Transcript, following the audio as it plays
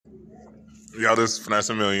Y'all, this is Finesse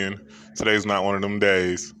a Million. Today's not one of them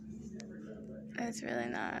days. It's really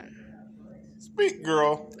not. Speak,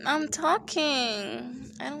 girl. I'm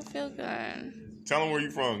talking. I don't feel good. Tell them where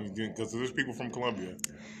you from, because there's people from Colombia.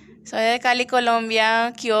 Soy de Cali,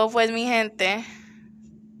 Colombia. ¿Qué hubo, pues, mi gente?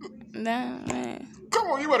 Dame. Come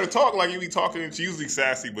on, you better talk like you be talking. She's usually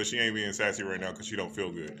sassy, but she ain't being sassy right now because she don't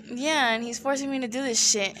feel good. Yeah, and he's forcing me to do this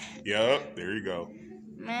shit. Yup, there you go.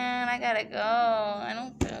 Man, I gotta go. I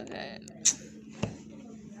don't feel good.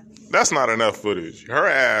 That's not enough footage. Her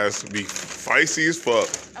ass be feisty as fuck.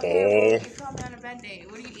 Okay, you called me on a bad day.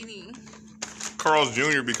 What are you eating? Carl's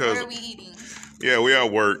Jr. because... What are we eating? Yeah, we at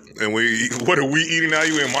work. And what are we eating now?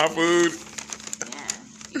 You in my food? Yeah,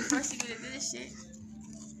 he's forcing me to do this shit.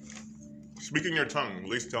 Speak in your tongue. At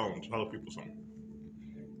least tell people something.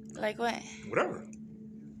 Like what? Whatever.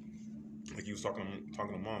 Like you was talking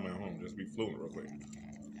to mom at home. Just be fluent real quick.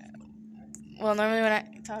 Well, normally when I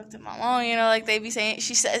talk to my mom, you know, like they be saying,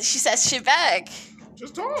 she says shit back.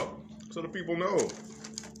 Just talk so the people know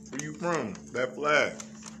where you from. That flag.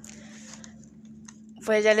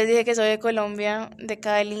 Pues ya les dije que soy de Colombia, de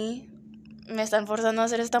Cali. Me están forzando a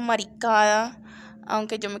hacer esta maricada.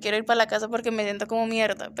 Aunque yo me quiero ir para la casa porque me siento como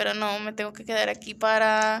mierda. Pero no, me tengo que quedar aquí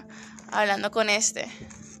para hablando con este.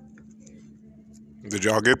 Did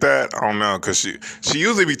y'all get that? I don't know, because she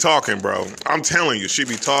usually be talking, bro. I'm telling you, she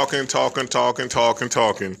be talking. And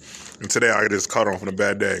today I just caught her on a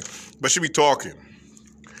bad day. But she be talking.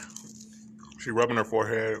 She rubbing her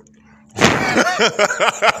forehead.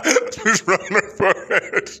 She's rubbing her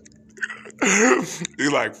forehead.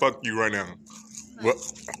 He's like, fuck you right now. What?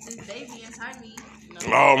 This baby inside me.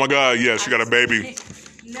 No. Oh, my God. Yeah, she got a baby.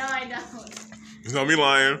 No, I don't. It's not me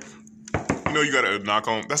lying. You know you got to knock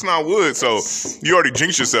on. That's not wood, so you already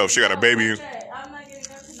jinxed yourself. She got a baby. I'm not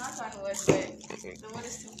getting up to knock on wood, but the wood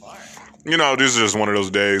is too far. You know, this is just one of those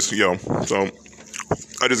days, yo. So,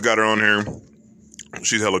 I just got her on here.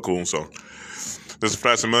 She's hella cool, so. This is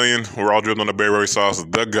Finesse a Million. We're all drilled on the Bay Ray sauce,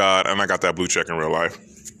 the God, and I got that blue check in real life.